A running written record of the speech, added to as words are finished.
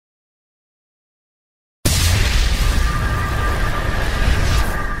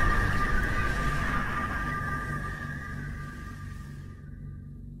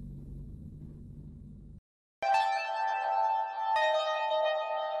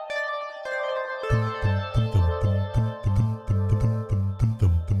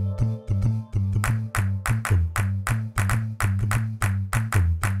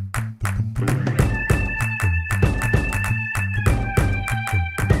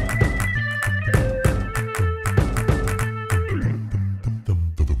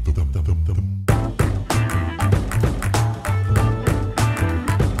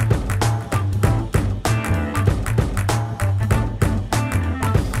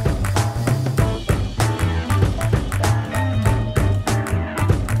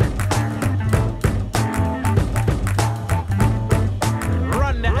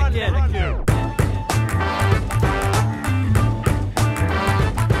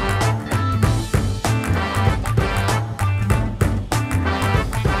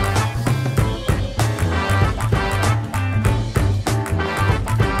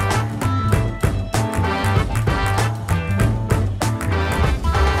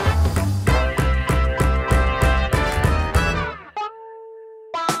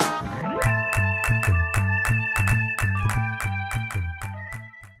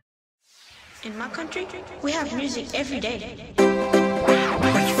have music every day.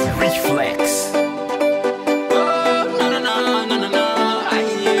 Reflex. My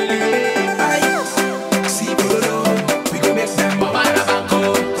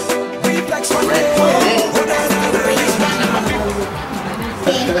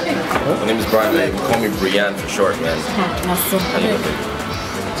name is Brian, man. Call me Brian for short, man.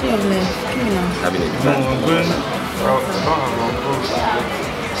 Happy New Year.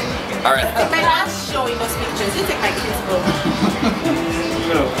 Alright. My last showing those pictures. You take my kids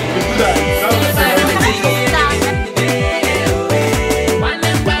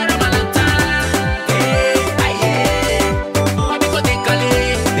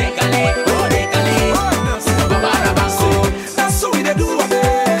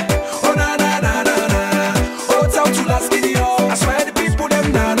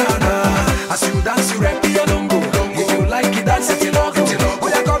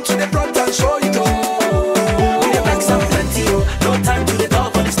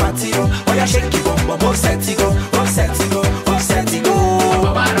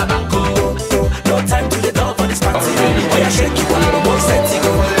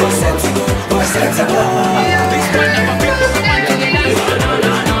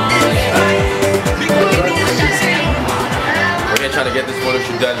Trying to get this photo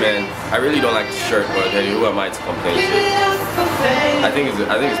shoot done, man. I really don't like the shirt, but hey, who am I to complain to? I think it's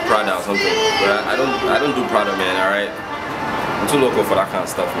Prada or something, but I don't do Prada, man. All right, I'm too local for that kind of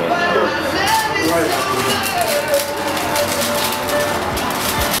stuff, man.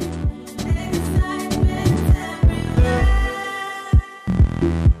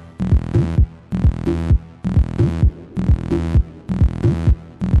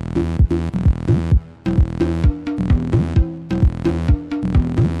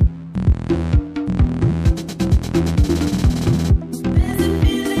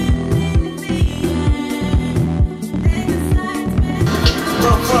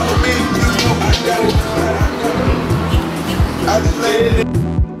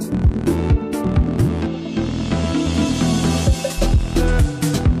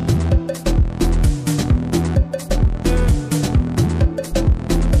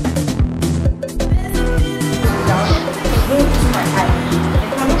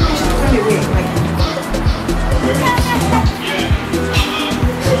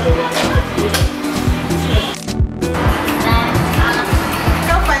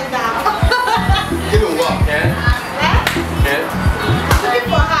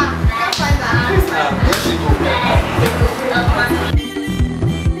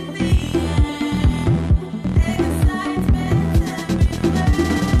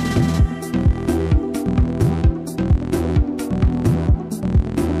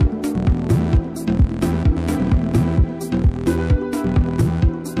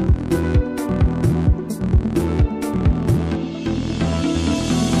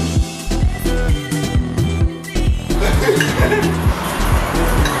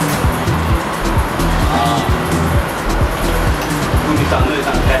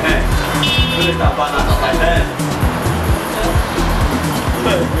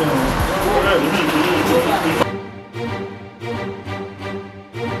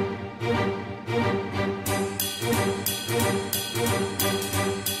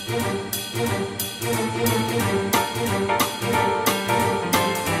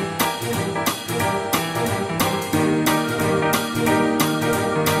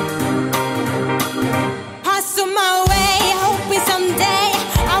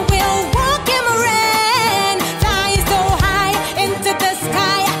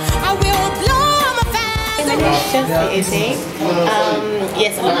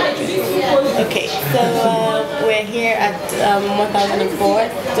 Yes, okay, so we're here at 1004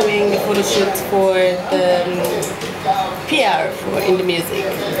 doing the photo shoot for the PR for In The Music.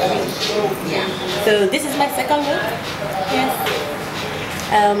 So this is my second look. Yes.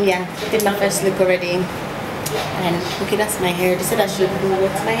 Yeah, did my first look already. And okay, that's my hair. They said I should do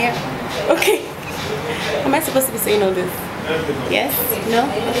what's my hair. Okay. Am I supposed to be saying all this? Yes? No?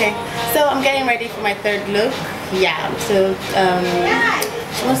 Okay. So I'm getting ready for my third look. Yeah, so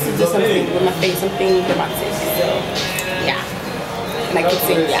she wants to do something with my face, something dramatic. So yeah. And I keep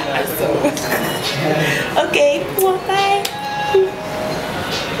saying yeah, so okay, well, bye.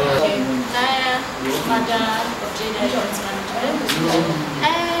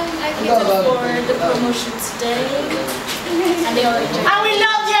 I came for the promotion today. And they already And we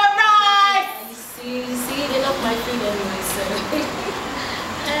love your rice! You see, they love my food anyway, so.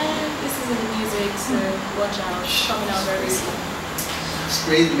 And this is in the music, so watch out. It's coming out very soon. It's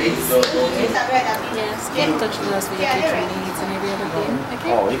crazy, mate. Yes, get in touch with us with your catering needs and every other thing.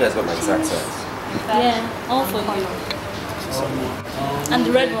 Okay? Oh, you guys got my exact size. Yeah, all for you. And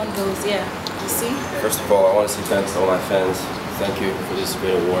the red one goes, yeah. You see? First of all, I want to say thanks to all my fans. Thank you for this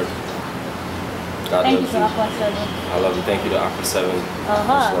great award. God Thank you loves to you. Aqua 7. I love you. Thank you to Aqua 7.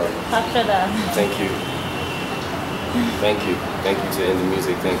 Capture that. Thank you. Thank you. Thank you to In The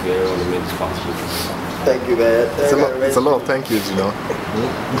Music. Thank you everyone who made this possible. Thank you, man. It's a lot of thank yous, you know.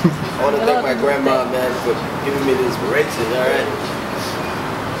 I want to thank my grandma, man, for giving me the inspiration, alright?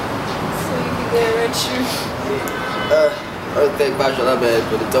 So you can get a red shoe. I want to thank Bashala, man,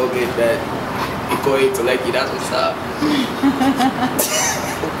 for the toll gate, man. Going to Lekki, that's what's up.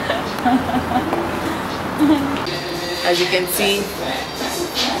 As you can see,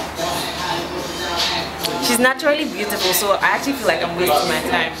 she's naturally beautiful, so I actually feel like I'm wasting my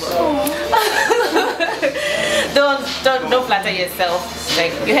time. But don't flatter yourself.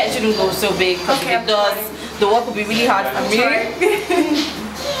 Like, your head shouldn't go so big, because if it does, the work will be really hard for me.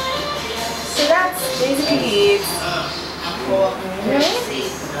 So that's basically it.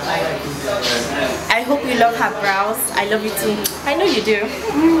 I hope you love her brows. I love you too. I know you do.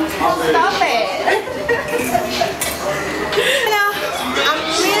 Stop it. Hello, I'm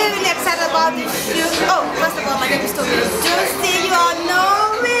really excited about this shoot. Oh, first of all, my name is Toby. Juicy, you all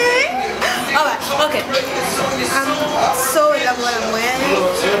know me. Alright, okay. I'm so in love with what I'm wearing.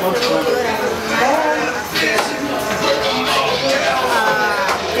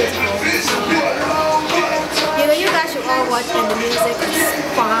 You know, you guys should all watch In The Music. It's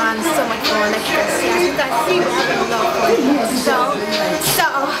fun, so much fun. Like you guys see, we're having a lot of fun. So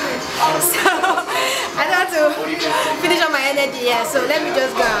I don't have to finish on my energy yet, so let me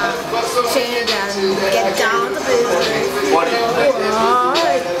just go change and get down to business.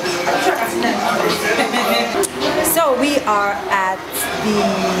 So we are at the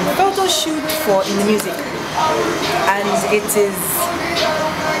photo shoot for In The Music, and it is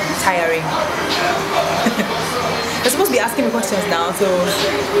tiring. They're supposed to be asking me questions now, so...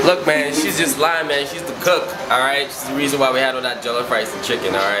 Look, man, she's just lying, man. She's the cook, alright? She's the reason why we had all that jollof rice and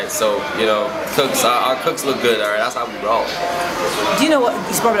chicken, alright? So, you know, cooks, our cooks look good, alright? That's how we roll. Do you know what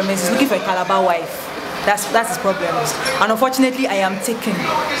his problem is? He's looking for a Calabar wife. That's his problem. And unfortunately, I am taken.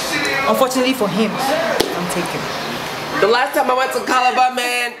 Unfortunately for him, I'm taken. The last time I went to Calabar,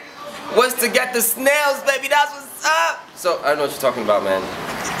 man, was to get the snails, baby. That's what's up. So, I don't know what you're talking about, man.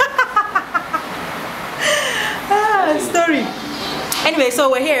 Story. Anyway, so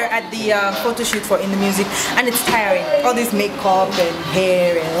we're here at the photo shoot for In The Music, and it's tiring. All this makeup and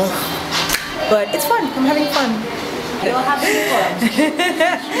hair and but it's fun. I'm having fun. You're having fun.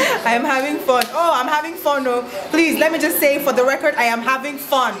 I am having fun. Oh, I'm having fun. Oh, please let me just say for the record, I am having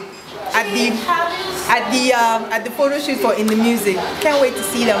fun at the photo shoot for In The Music. Can't wait to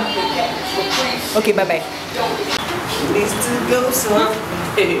see them. Okay, bye bye. Needs to go so.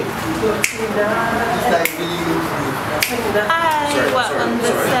 Hi, we're on the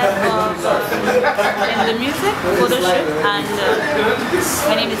set of In The Music photo shoot, and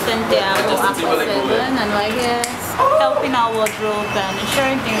my name is Cynthia from Aqua 7, and we're here helping our wardrobe and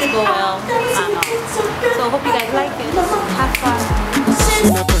ensuring things go well and all. So hope you guys like it. Have fun.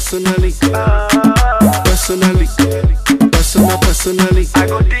 Personally, I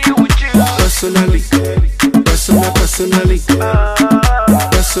go deal with you. Personally,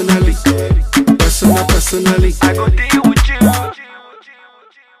 I go deal with you.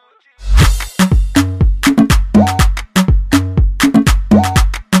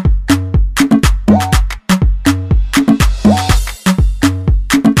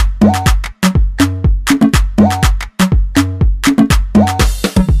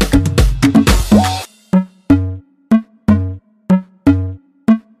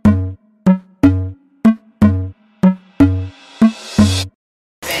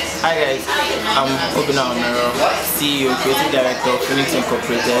 Hi guys, I'm Obina Omero, CEO, Creative Director of Phoenix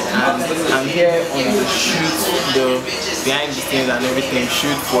Incorporated, and I'm here on the shoot, the behind the scenes and everything,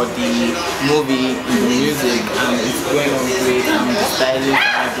 shoot for the movie In The Music, and it's going on great. I'm the stylist,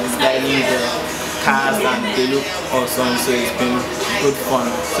 I've been styling the cars and they look awesome, so it's been good fun.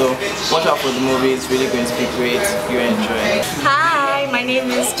 So watch out for the movie, it's really going to be great. You enjoy it. Hi, my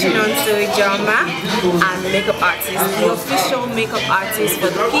name is Chinonso Ijoma. I'm the makeup artist, the official makeup artist for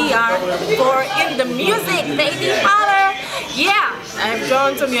the PR for In The Music, baby, holler! Yeah, I've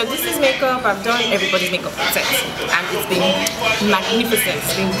done some of this makeup, I've done everybody's makeup on set, and it's been magnificent,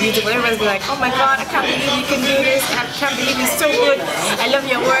 it's been beautiful. Everyone's been like, oh my god, I can't believe you can do this, I can't believe it's so good, I love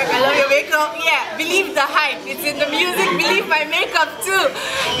your work, I love your makeup. Yeah, believe the hype, it's In The Music, believe my makeup too.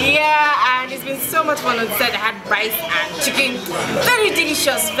 Yeah, and it's been so much fun on set. I had rice and chicken. Very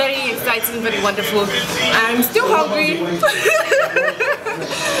delicious, very exciting, very wonderful. I'm still hungry.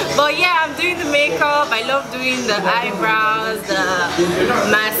 But yeah, I'm doing the makeup. I love doing the eyebrows, the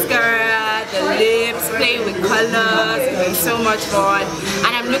mascara, the lips, playing with colors. It's been so much fun.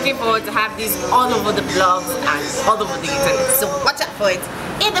 And I'm looking forward to have this all over the blogs and all over the internet. So watch out for it.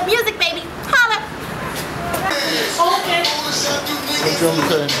 In the music, baby. Holla! What you want me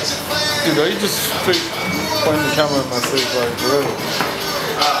to say? Dude, are you just straight pointing the camera at my face like, really?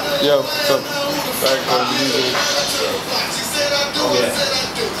 Yeah, what's up? Back for the music. Yeah.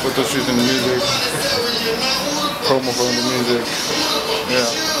 Photo shoot in the music. Promo for the music. Yeah.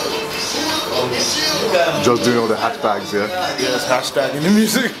 Just doing all the hashtags, yeah? Yes, hashtag in the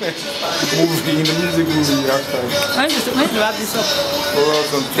music. Movie, in the music movie, hashtag. When did you wrap this up? Follow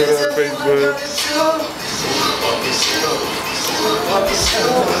us on Twitter, Facebook.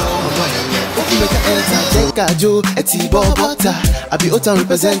 Make a enter, take a Joe, a T-ball butter. I be Otan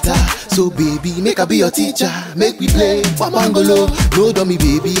representer, so baby, make a be your teacher. Make we play for bungalow. No dummy,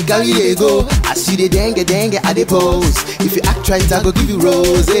 baby, carry they go. I see the dengue, I dey pose. If you act right, I go give you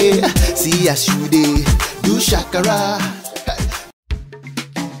rose. Eh? See as you dey do shakara.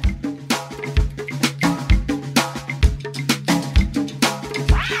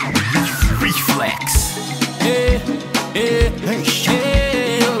 Reflex. Hey, hey, hey,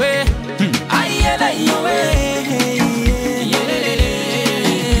 hey, hey. Aye, aye,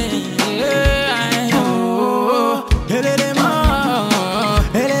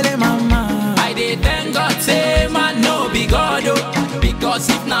 I did thank God say man no be God, oh. Because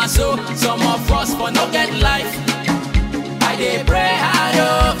if not so, some of us for no get life. I did pray hard,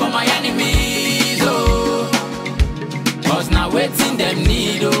 oh, for my enemies, oh. Cause now waiting them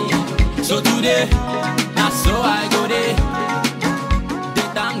need, oh. So today, that's so I